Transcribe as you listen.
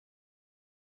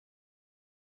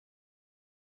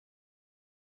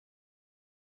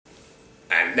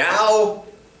And now,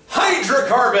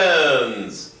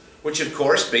 hydrocarbons! Which of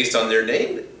course, based on their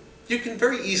name, you can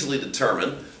very easily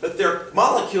determine that they're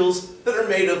molecules that are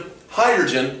made of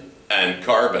hydrogen and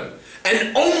carbon.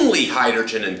 And only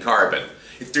hydrogen and carbon.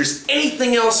 If there's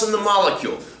anything else in the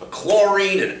molecule, a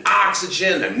chlorine, an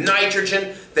oxygen, a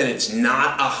nitrogen, then it's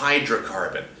not a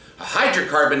hydrocarbon. A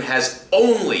hydrocarbon has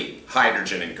only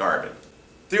hydrogen and carbon.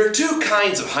 There are two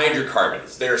kinds of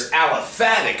hydrocarbons. There's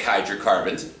aliphatic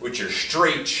hydrocarbons, which are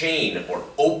straight chain or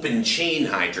open chain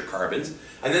hydrocarbons,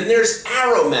 and then there's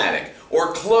aromatic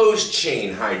or closed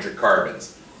chain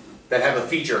hydrocarbons that have a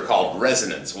feature called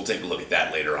resonance. We'll take a look at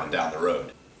that later on down the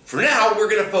road. For now, we're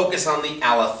going to focus on the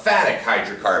aliphatic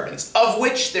hydrocarbons, of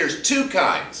which there's two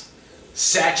kinds,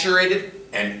 saturated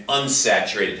and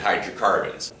unsaturated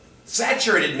hydrocarbons.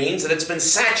 Saturated means that it's been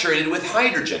saturated with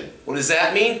hydrogen. What does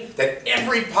that mean? That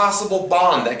every possible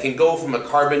bond that can go from a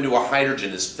carbon to a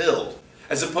hydrogen is filled,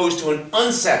 as opposed to an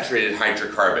unsaturated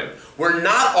hydrocarbon, where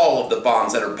not all of the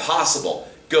bonds that are possible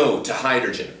go to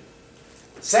hydrogen.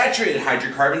 Saturated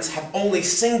hydrocarbons have only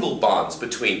single bonds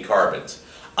between carbons.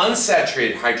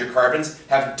 Unsaturated hydrocarbons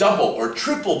have double or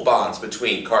triple bonds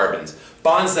between carbons,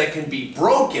 bonds that can be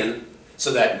broken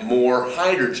so that more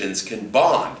hydrogens can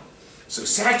bond. So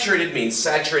saturated means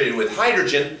saturated with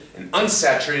hydrogen, and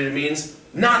unsaturated means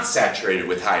not saturated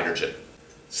with hydrogen.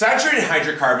 Saturated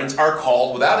hydrocarbons are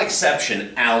called, without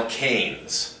exception,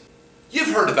 alkanes.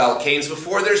 You've heard of alkanes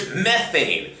before. There's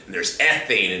methane, and there's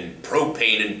ethane, and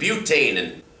propane, and butane,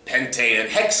 and pentane, and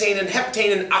hexane, and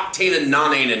heptane, and octane, and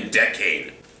nonane, and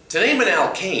decane. To name an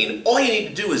alkane, all you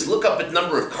need to do is look up the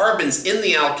number of carbons in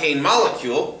the alkane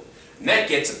molecule, and that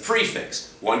gets a prefix.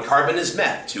 1 carbon is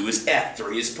meth, 2 is eth,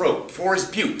 3 is prop, 4 is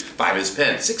but, 5 is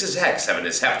pen, 6 is hex, 7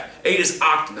 is hept, 8 is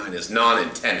oct, 9 is non,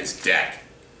 and 10 is dec.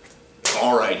 It's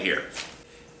all right here.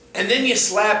 And then you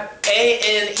slap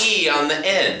A-N-E on the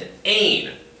end,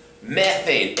 ane,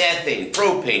 methane, ethane,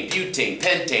 propane, butane,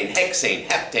 pentane, hexane,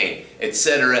 heptane,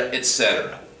 etc.,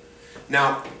 etc.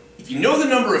 Now, if you know the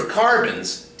number of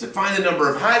carbons, to find the number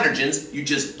of hydrogens, you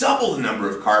just double the number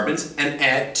of carbons and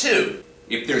add 2.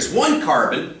 If there's 1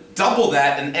 carbon, double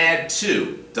that and add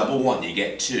 2. Double 1, you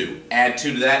get 2. Add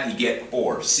 2 to that, you get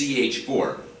 4.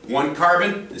 CH4. 1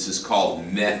 carbon, this is called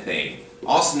methane,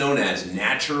 also known as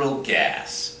natural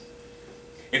gas.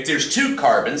 If there's 2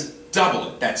 carbons, double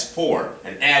it, that's 4.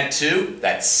 And add 2,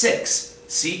 that's 6.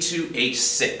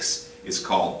 C2H6 is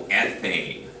called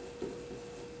ethane.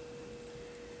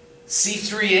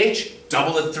 C3H,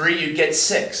 double the 3, you get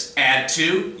 6. Add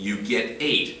 2, you get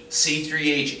 8.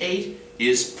 C3H8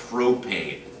 is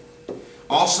propane,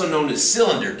 also known as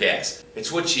cylinder gas.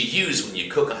 It's what you use when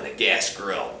you cook on a gas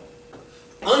grill.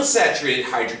 Unsaturated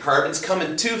hydrocarbons come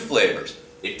in 2 flavors.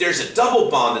 If there's a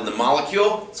double bond in the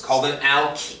molecule, it's called an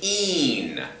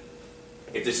alkene.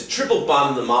 If there's a triple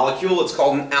bond in the molecule, it's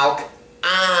called an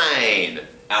alkyne.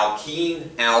 Alkene,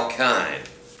 alkyne.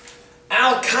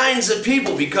 All kinds of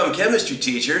people become chemistry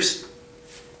teachers.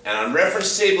 And on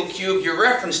reference table Q of your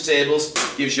reference tables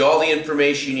gives you all the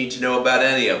information you need to know about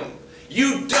any of them.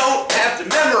 You don't have to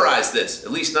memorize this,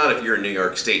 at least not if you're in New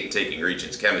York State and taking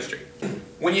Regents chemistry.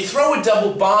 When you throw a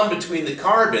double bond between the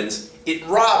carbons, it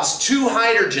robs 2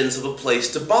 hydrogens of a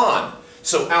place to bond.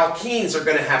 So alkenes are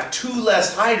going to have 2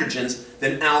 less hydrogens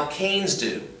than alkanes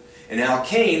do. In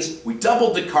alkanes, we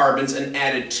doubled the carbons and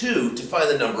added 2 to find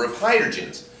the number of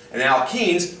hydrogens. In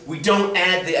alkenes, we don't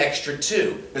add the extra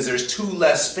 2 because there's 2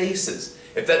 less spaces.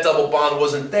 If that double bond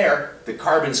wasn't there, the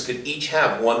carbons could each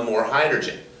have 1 more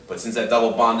hydrogen. But since that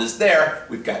double bond is there,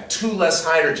 we've got 2 less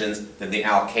hydrogens than the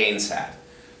alkanes had.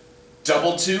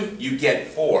 Double 2, you get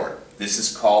 4. This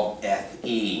is called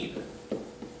ethene.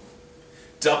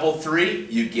 Double 3,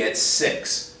 you get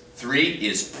 6. 3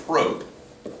 is prop,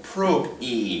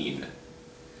 propene.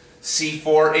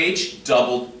 C4H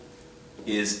doubled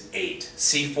is 8.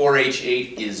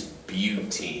 C4H8 is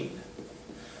butene.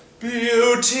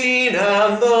 Butene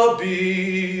and the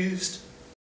beast.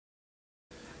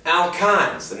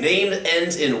 Alkynes. The name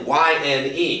ends in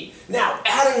Y-N-E. Now,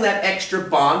 adding that extra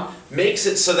bond makes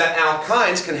it so that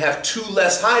alkynes can have 2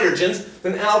 less hydrogens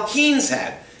than alkenes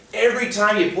had. Every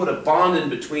time you put a bond in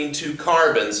between 2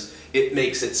 carbons, it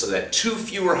makes it so that 2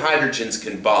 fewer hydrogens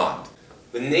can bond.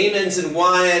 The name ends in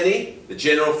Y-N-E. The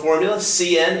general formula,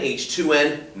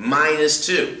 CnH2n minus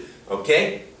 2.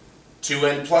 Okay?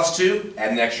 2n plus 2,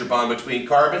 add an extra bond between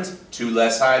carbons, 2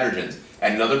 less hydrogens.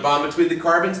 Add another bond between the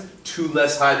carbons, 2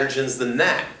 less hydrogens than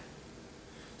that.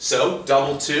 So,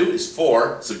 double 2 is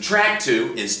 4, subtract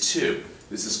 2 is 2.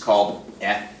 This is called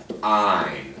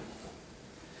ethyne.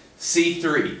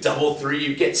 C3, double 3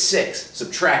 you get 6,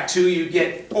 subtract 2 you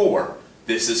get 4.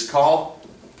 This is called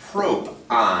propyne.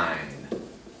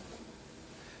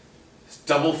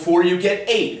 Double 4, you get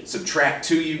 8. Subtract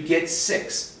 2, you get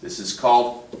 6. This is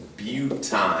called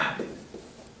butane.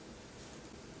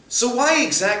 So why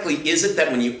exactly is it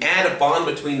that when you add a bond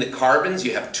between the carbons,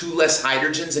 you have 2 less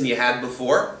hydrogens than you had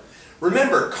before?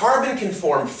 Remember, carbon can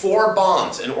form 4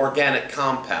 bonds in organic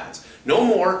compounds. No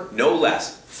more, no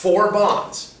less. 4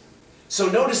 bonds. So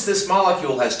notice this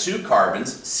molecule has 2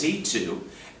 carbons, C2,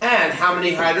 and how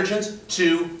many hydrogens?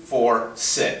 2, 4,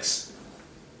 6.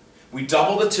 We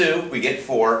double the 2, we get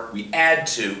 4. We add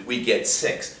 2, we get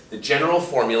 6. The general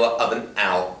formula of an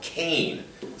alkane.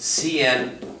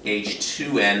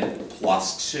 CnH2n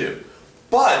plus 2.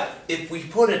 But if we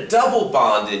put a double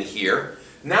bond in here,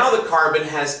 now the carbon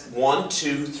has 1,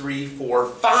 2, 3, 4,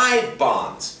 5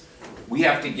 bonds. We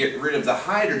have to get rid of the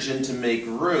hydrogen to make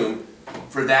room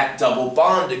for that double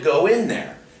bond to go in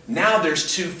there. Now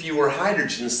there's 2 fewer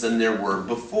hydrogens than there were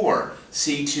before.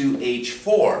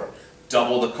 C2H4.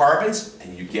 Double the carbons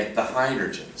and you get the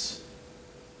hydrogens.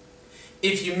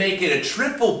 If you make it a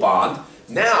triple bond,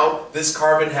 now this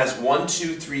carbon has 1,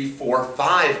 2, 3, 4,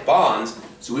 5 bonds,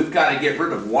 so we've got to get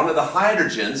rid of one of the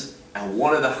hydrogens and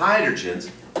one of the hydrogens,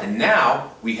 and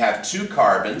now we have 2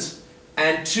 carbons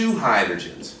and 2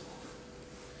 hydrogens.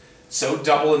 So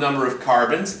double the number of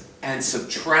carbons and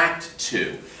subtract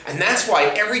 2. And that's why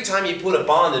every time you put a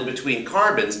bond in between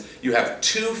carbons, you have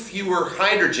 2 fewer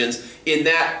hydrogens in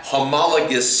that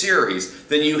homologous series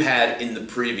than you had in the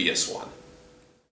previous one.